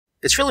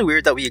It's really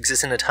weird that we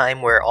exist in a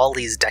time where all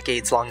these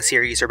decades-long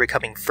series are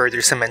becoming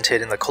further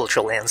cemented in the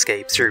cultural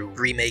landscape through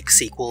remakes,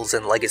 sequels,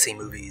 and legacy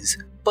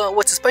movies. But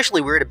what's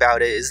especially weird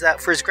about it is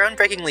that for as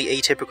groundbreakingly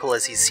atypical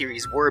as these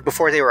series were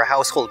before they were a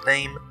household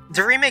name,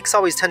 the remakes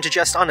always tend to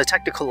just, on a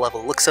technical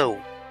level, look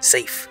so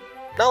safe.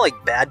 Not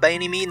like bad by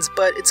any means,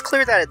 but it's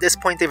clear that at this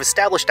point they've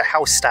established a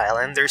house style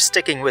and they're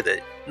sticking with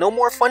it. No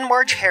more fun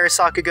Marge hair,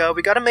 Sakuga,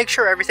 we gotta make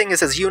sure everything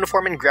is as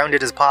uniform and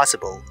grounded as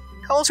possible.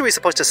 How else are we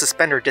supposed to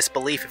suspend our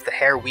disbelief if the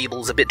hair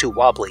weeble's a bit too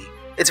wobbly?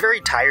 It's a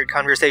very tired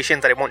conversation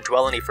that I won't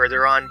dwell any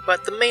further on,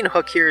 but the main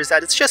hook here is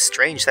that it's just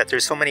strange that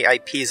there's so many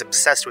IPs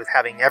obsessed with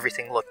having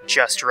everything look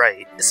just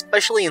right,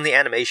 especially in the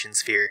animation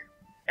sphere.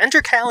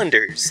 Enter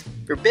calendars.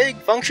 They're big,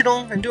 functional,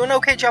 and do an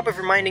okay job of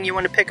reminding you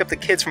when to pick up the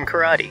kids from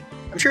karate.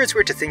 I'm sure it's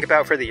weird to think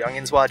about for the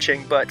youngins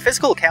watching, but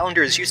physical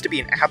calendars used to be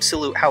an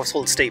absolute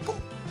household staple.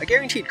 A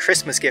guaranteed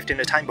Christmas gift in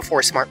a time before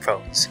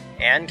smartphones.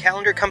 And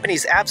calendar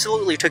companies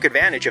absolutely took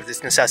advantage of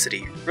this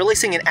necessity,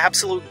 releasing an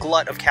absolute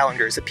glut of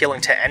calendars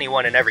appealing to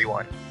anyone and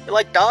everyone. You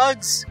like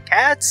dogs?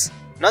 Cats?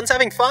 Nuns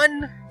having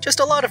fun? Just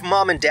a lot of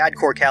mom and dad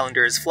core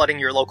calendars flooding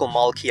your local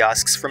mall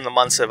kiosks from the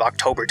months of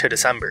October to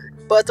December.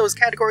 But those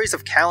categories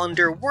of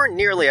calendar weren't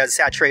nearly as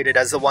saturated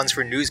as the ones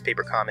for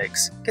newspaper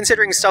comics.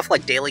 Considering stuff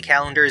like daily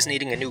calendars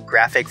needing a new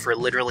graphic for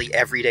literally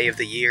every day of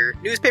the year,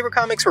 newspaper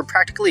comics were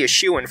practically a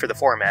shoo-in for the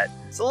format.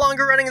 The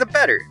longer running the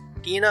better.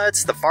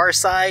 Peanuts, The Far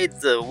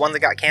Side, the one that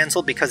got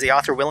cancelled because the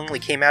author willingly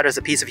came out as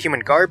a piece of human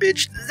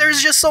garbage,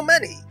 there's just so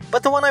many.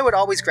 But the one I would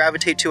always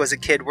gravitate to as a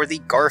kid were the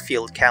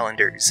Garfield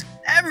calendars.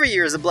 Every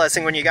year is a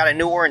blessing when you got a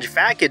new orange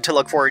fat kid to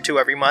look forward to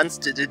every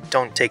month.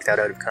 Don't take that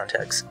out of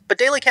context. But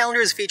daily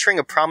calendars featuring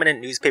a prominent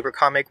newspaper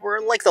comic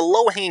were like the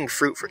low-hanging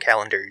fruit for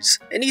calendars.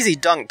 An easy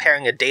dunk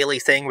pairing a daily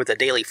thing with a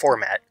daily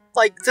format.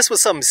 Like, this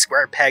was some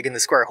square peg in the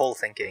square hole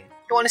thinking.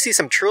 You want to see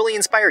some truly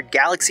inspired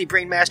galaxy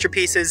brain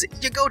masterpieces?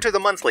 You go to the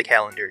monthly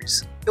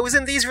calendars. It was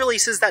in these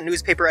releases that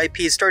newspaper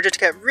IPs started to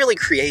get really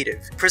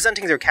creative,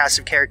 presenting their cast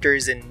of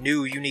characters in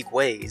new, unique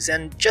ways,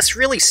 and just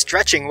really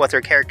stretching what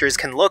their characters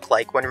can look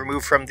like when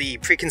removed from the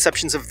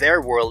preconceptions of their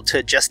world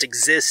to just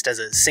exist as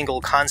a single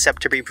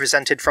concept to be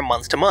presented from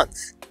month to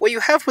month. What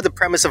you have with the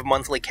premise of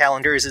monthly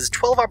calendars is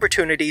 12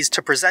 opportunities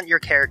to present your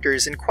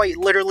characters in quite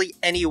literally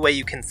any way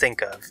you can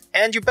think of,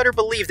 and you better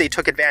believe they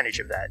took advantage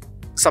of that.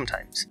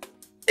 Sometimes.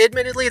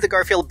 Admittedly, the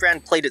Garfield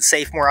brand played it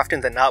safe more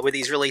often than not with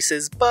these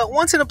releases, but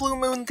once in a blue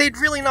moon, they'd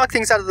really knock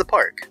things out of the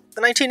park.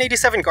 The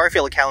 1987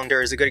 Garfield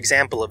calendar is a good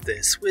example of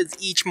this, with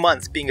each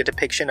month being a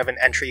depiction of an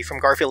entry from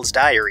Garfield's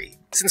diary.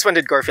 Since when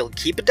did Garfield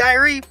keep a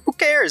diary? Who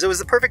cares? It was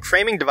the perfect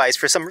framing device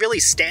for some really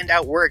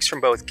standout works from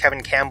both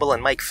Kevin Campbell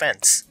and Mike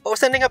Fentz,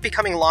 both ending up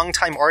becoming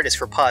longtime artists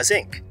for Paws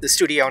Inc., the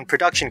studio and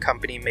production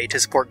company made to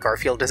support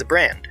Garfield as a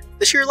brand.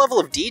 The sheer level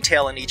of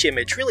detail in each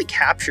image really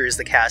captures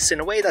the cast in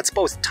a way that's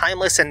both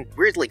timeless and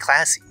weirdly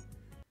classy.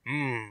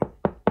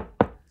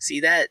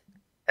 See that?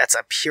 That's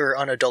a pure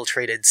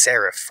unadulterated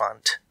serif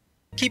font.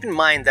 Keep in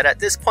mind that at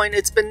this point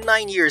it's been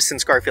 9 years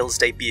since Garfield's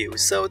debut,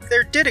 so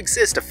there did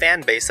exist a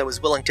fan base that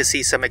was willing to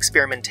see some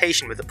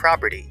experimentation with the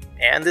property.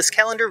 And this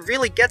calendar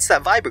really gets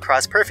that vibe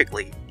across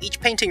perfectly, each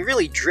painting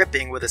really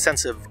dripping with a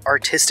sense of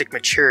artistic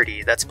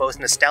maturity that's both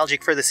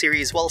nostalgic for the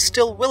series while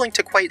still willing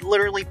to quite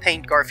literally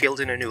paint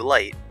Garfield in a new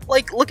light.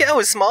 Like, look at how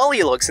small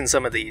he looks in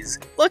some of these.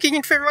 Look, he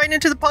can fit right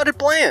into the potted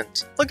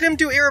plant. Look at him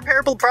do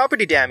irreparable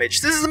property damage.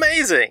 This is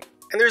amazing.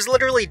 And there's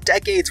literally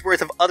decades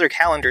worth of other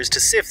calendars to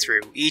sift through,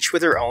 each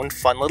with their own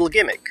fun little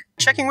gimmick.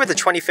 Checking with the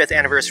 25th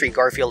anniversary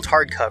Garfield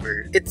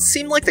hardcover, it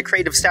seemed like the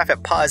creative staff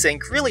at Paws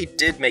Inc. really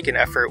did make an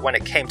effort when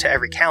it came to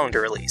every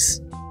calendar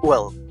release.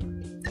 Well,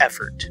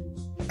 effort.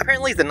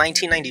 Apparently the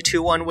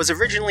 1992 one was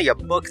originally a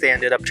book they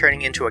ended up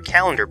turning into a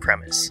calendar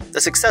premise.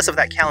 The success of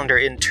that calendar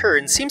in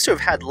turn seems to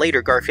have had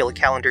later Garfield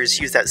calendars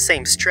use that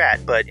same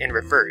strat, but in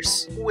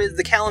reverse, with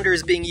the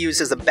calendars being used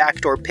as a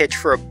backdoor pitch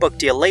for a book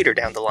deal later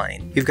down the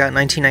line. You've got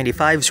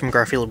 1995's from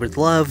Garfield with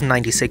Love,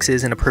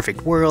 96's In a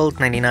Perfect World,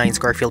 99's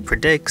Garfield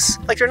Predicts.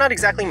 Like, they're not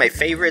exactly my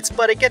favorites,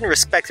 but I get and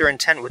respect their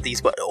intent with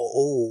these, but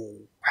oh,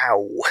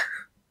 wow.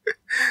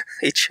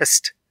 They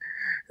just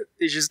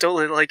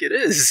told it like it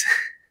is.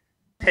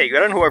 Hey,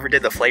 good on whoever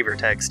did the flavor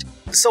text.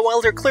 So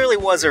while there clearly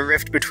was a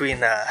rift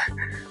between,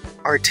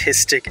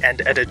 artistic and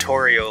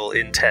editorial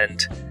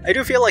intent, I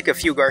do feel like a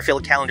few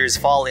Garfield calendars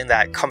fall in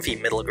that comfy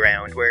middle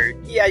ground where,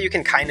 yeah, you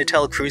can kinda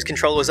tell cruise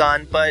control was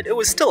on, but it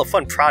was still a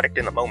fun product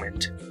in the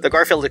moment. The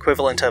Garfield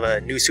equivalent of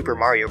a new Super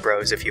Mario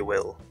Bros, if you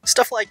will.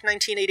 Stuff like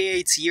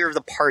 1988's Year of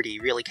the Party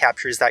really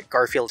captures that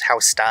Garfield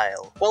house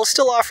style, while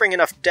still offering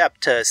enough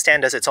depth to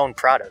stand as its own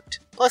product.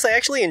 Plus, I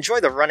actually enjoy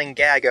the running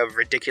gag of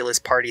ridiculous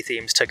party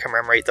themes to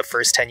commemorate the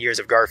first 10 years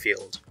of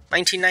Garfield.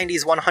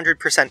 1990's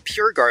 100%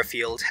 Pure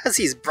Garfield has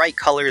these bright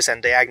colors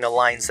and diagonal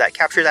lines that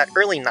capture that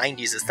early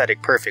 90s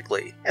aesthetic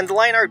perfectly, and the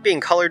line art being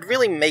colored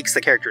really makes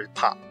the characters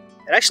pop.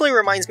 It actually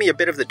reminds me a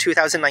bit of the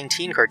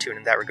 2019 cartoon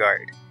in that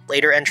regard.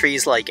 Later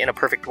entries like In a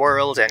Perfect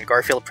World and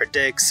Garfield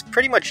Predicts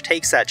pretty much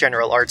takes that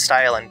general art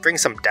style and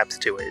brings some depth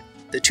to it.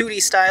 The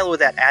 2D style with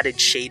that added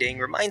shading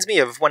reminds me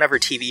of whenever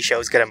TV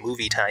shows get a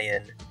movie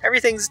tie-in.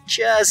 Everything's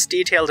just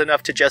detailed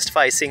enough to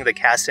justify seeing the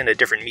cast in a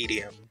different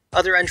medium.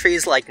 Other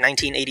entries like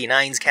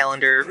 1989's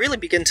calendar really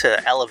begin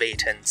to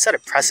elevate and set a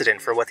precedent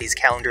for what these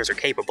calendars are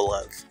capable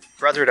of.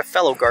 Brother to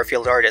fellow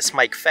Garfield artist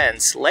Mike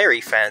Fentz,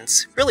 Larry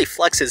Fentz, really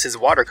flexes his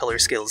watercolor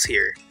skills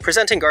here,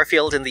 presenting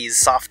Garfield in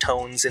these soft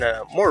tones in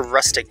a more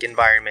rustic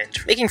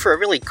environment, making for a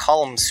really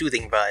calm,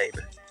 soothing vibe.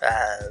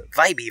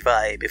 Vibey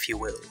vibe, if you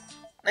will.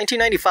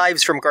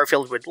 1995's From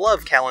Garfield Would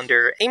Love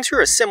calendar aims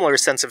for a similar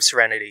sense of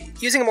serenity,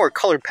 using a more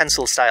colored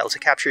pencil style to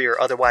capture your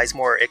otherwise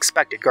more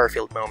expected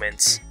Garfield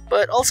moments,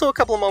 but also a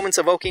couple of moments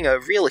evoking a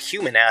real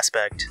human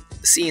aspect.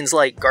 Scenes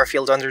like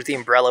Garfield under the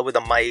umbrella with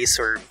the mice,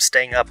 or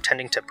staying up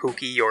tending to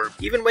Pookie, or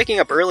even waking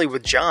up early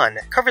with John,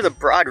 cover the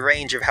broad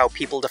range of how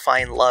people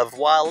define love,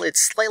 while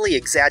its slightly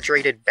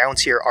exaggerated,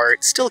 bouncier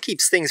art still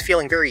keeps things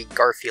feeling very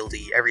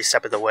Garfield-y every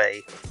step of the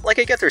way. Like,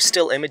 I get they're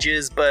still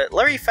images, but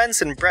Larry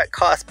Fentz and Brett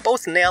Koth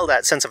both nail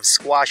that sense of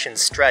squash and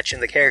stretch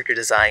in the character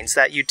designs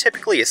that you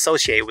typically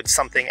associate with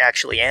something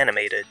actually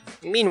animated.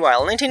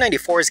 Meanwhile,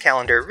 1994's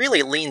calendar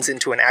really leans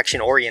into an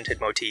action-oriented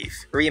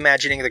motif,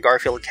 reimagining the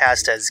Garfield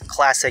cast as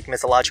classic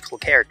mythological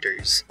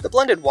characters. The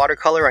blended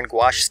watercolor and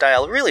gouache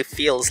style really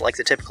feels like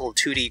the typical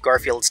 2D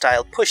Garfield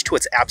style pushed to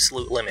its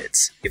absolute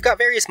limits. You've got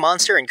various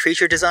monster and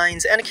creature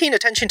designs and a keen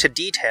attention to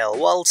detail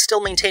while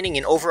still maintaining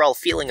an overall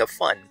feeling of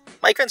fun.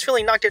 Mike Fentz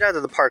really knocked it out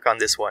of the park on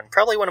this one,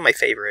 probably one of my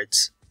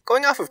favorites.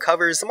 Going off of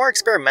covers, the more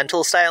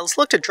experimental styles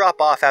look to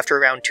drop off after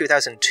around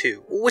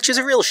 2002, which is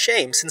a real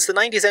shame since the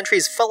 90s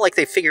entries felt like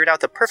they figured out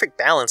the perfect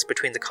balance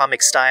between the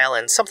comic style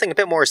and something a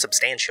bit more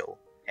substantial.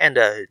 And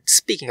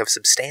speaking of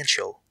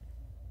substantial,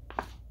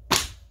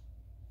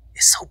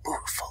 is so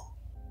beautiful.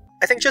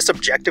 I think just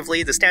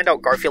objectively, the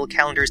standout Garfield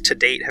calendars to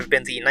date have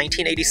been the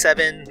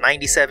 1987,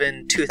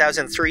 97,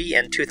 2003,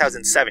 and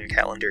 2007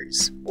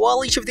 calendars.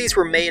 While each of these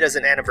were made as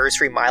an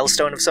anniversary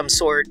milestone of some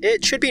sort,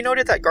 it should be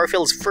noted that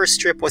Garfield's first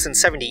strip was in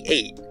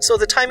 78, so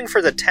the timing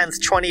for the 10th,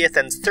 20th,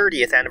 and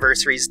 30th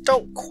anniversaries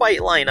don't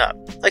quite line up.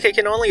 Like, I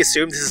can only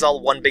assume this is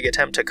all one big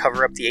attempt to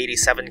cover up the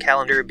 87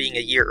 calendar being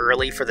a year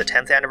early for the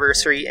 10th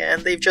anniversary,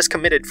 and they've just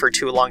committed for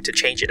too long to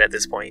change it at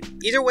this point.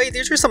 Either way,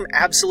 these are some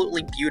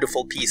absolutely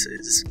beautiful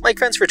pieces. Mike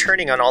Fentz returning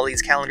on all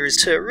these calendars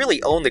to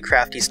really own the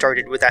craft he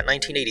started with that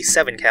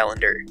 1987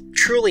 calendar.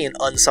 Truly an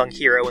unsung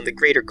hero in the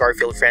greater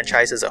Garfield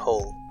franchise as a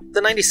whole. The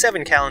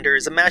 97 calendar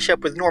is a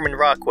mashup with Norman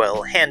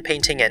Rockwell,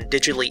 hand-painting and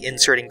digitally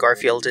inserting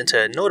Garfield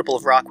into notable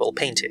Rockwell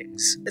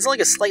paintings. It's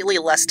like a slightly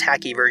less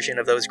tacky version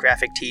of those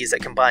graphic tees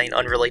that combine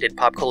unrelated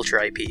pop culture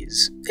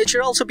IPs. It should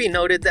also be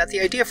noted that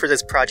the idea for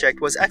this project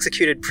was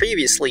executed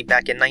previously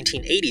back in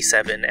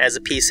 1987 as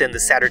a piece in the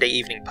Saturday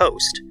Evening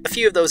Post, a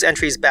few of those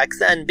entries back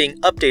then being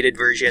updated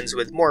versions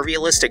with more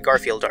realistic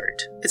Garfield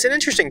art. It's an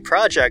interesting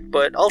project,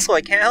 but also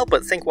I can't help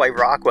but think why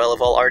Rockwell of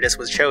all artists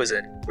was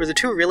chosen. Were the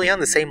two really on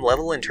the same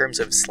level in terms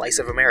of slice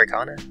of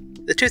Americana?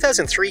 The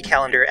 2003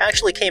 calendar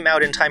actually came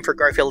out in time for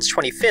Garfield's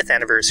 25th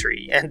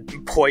anniversary, and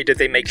boy did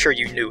they make sure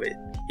you knew it.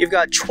 You've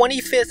got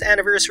 25th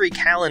anniversary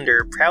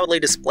calendar proudly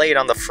displayed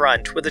on the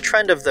front, with the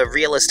trend of the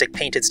realistic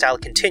painted style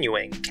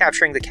continuing,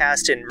 capturing the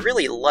cast in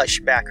really lush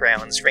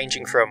backgrounds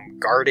ranging from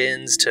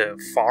gardens to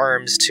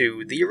farms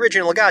to the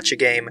original gacha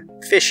game,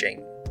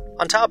 fishing.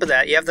 On top of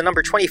that, you have the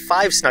number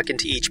 25 snuck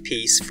into each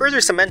piece,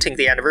 further cementing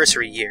the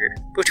anniversary year.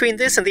 Between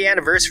this and the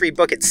anniversary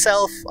book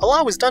itself, a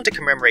lot was done to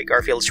commemorate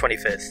Garfield's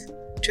 25th.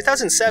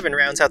 2007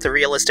 rounds out the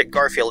realistic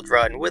Garfield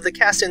run, with the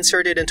cast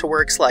inserted into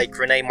works like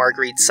Rene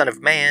Magritte's Son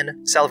of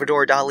Man,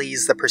 Salvador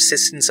Dali's The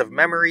Persistence of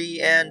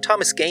Memory, and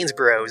Thomas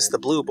Gainsborough's The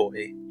Blue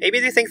Boy. Maybe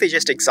they think they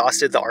just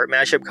exhausted the art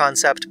mashup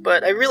concept,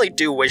 but I really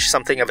do wish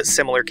something of a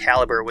similar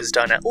caliber was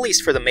done at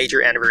least for the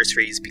major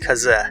anniversaries,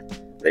 because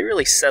they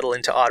really settle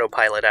into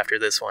autopilot after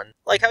this one.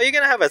 Like, how are you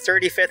gonna have a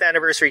 35th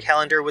anniversary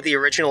calendar with the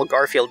original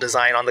Garfield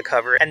design on the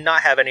cover and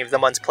not have any of the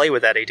months play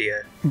with that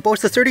idea?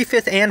 Both the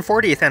 35th and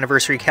 40th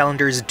anniversary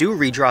calendars do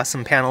redraw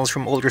some panels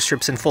from older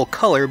strips in full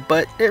color,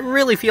 but it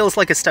really feels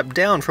like a step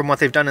down from what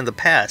they've done in the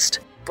past.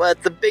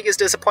 But the biggest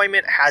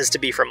disappointment has to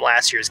be from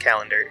last year's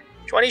calendar.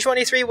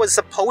 2023 was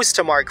supposed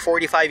to mark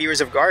 45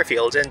 years of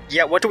Garfield, and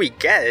yet what do we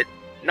get?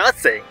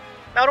 Nothing.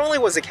 Not only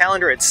was the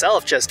calendar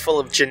itself just full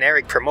of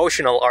generic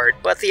promotional art,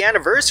 but the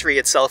anniversary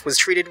itself was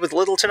treated with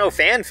little to no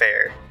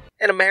fanfare.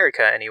 In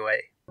America,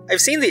 anyway. I've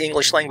seen the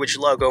English language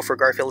logo for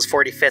Garfield's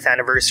 45th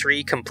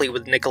anniversary, complete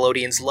with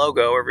Nickelodeon's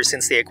logo ever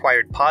since they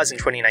acquired Paws in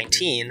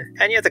 2019,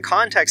 and yet the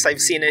context I've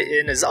seen it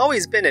in has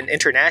always been in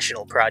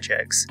international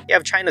projects. You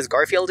have China's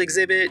Garfield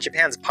exhibit,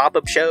 Japan's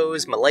pop-up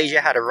shows,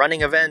 Malaysia had a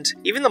running event,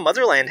 even the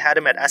motherland had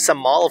him at SM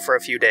Mall for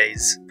a few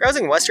days.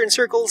 Browsing Western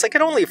circles, I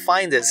could only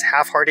find this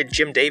half-hearted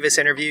Jim Davis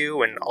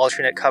interview, an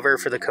alternate cover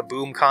for the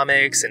Kaboom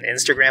comics, an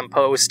Instagram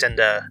post,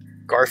 and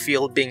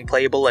Garfield being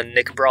playable in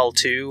Nick Brawl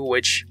 2,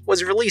 which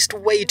was released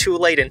way too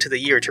late into the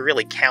year to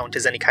really count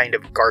as any kind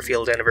of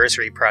Garfield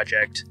anniversary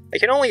project. I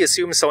can only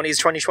assume Sony's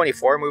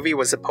 2024 movie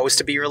was supposed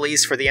to be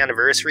released for the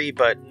anniversary,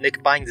 but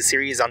Nick buying the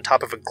series on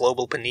top of a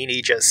global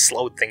panini just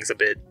slowed things a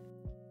bit.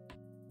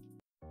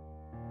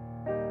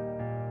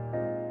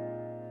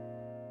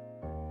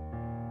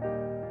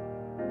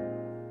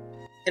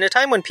 In a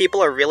time when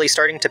people are really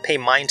starting to pay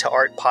mind to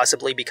art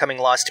possibly becoming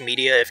lost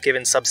media if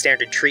given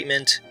substandard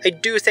treatment, I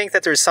do think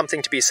that there's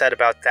something to be said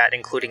about that,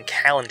 including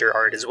calendar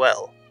art as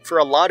well. For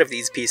a lot of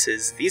these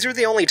pieces, these are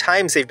the only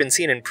times they've been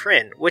seen in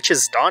print, which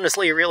is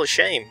honestly a real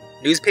shame.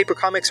 Newspaper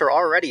comics are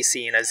already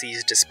seen as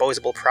these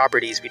disposable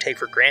properties we take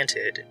for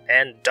granted,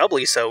 and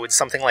doubly so with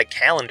something like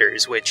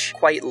calendars, which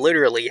quite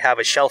literally have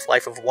a shelf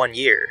life of 1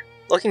 year.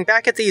 Looking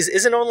back at these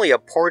isn't only a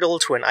portal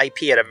to an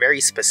IP at a very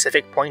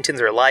specific point in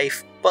their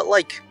life, but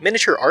like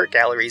miniature art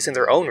galleries in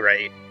their own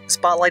right,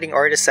 spotlighting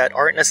artists that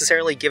aren't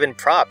necessarily given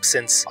props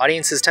since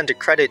audiences tend to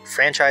credit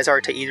franchise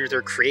art to either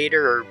their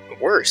creator or,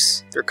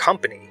 worse, their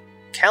company.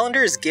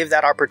 Calendars give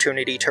that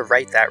opportunity to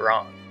right that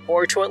wrong,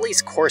 or to at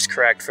least course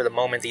correct for the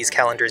moment these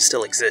calendars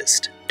still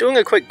exist. Doing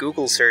a quick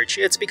Google search,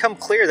 it's become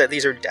clear that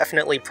these are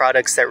definitely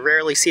products that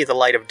rarely see the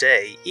light of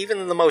day, even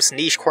in the most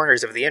niche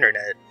corners of the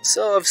internet.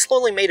 So I've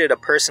slowly made it a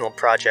personal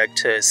project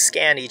to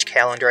scan each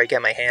calendar I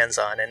get my hands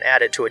on and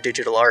add it to a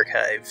digital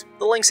archive.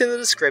 The link's in the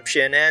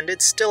description, and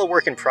it's still a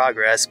work in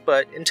progress,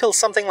 but until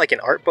something like an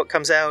art book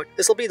comes out,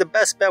 this will be the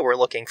best bet we're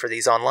looking for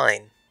these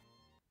online.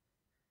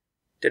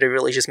 Did I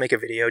really just make a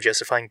video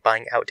justifying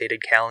buying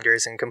outdated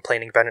calendars and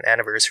complaining about an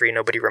anniversary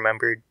nobody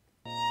remembered?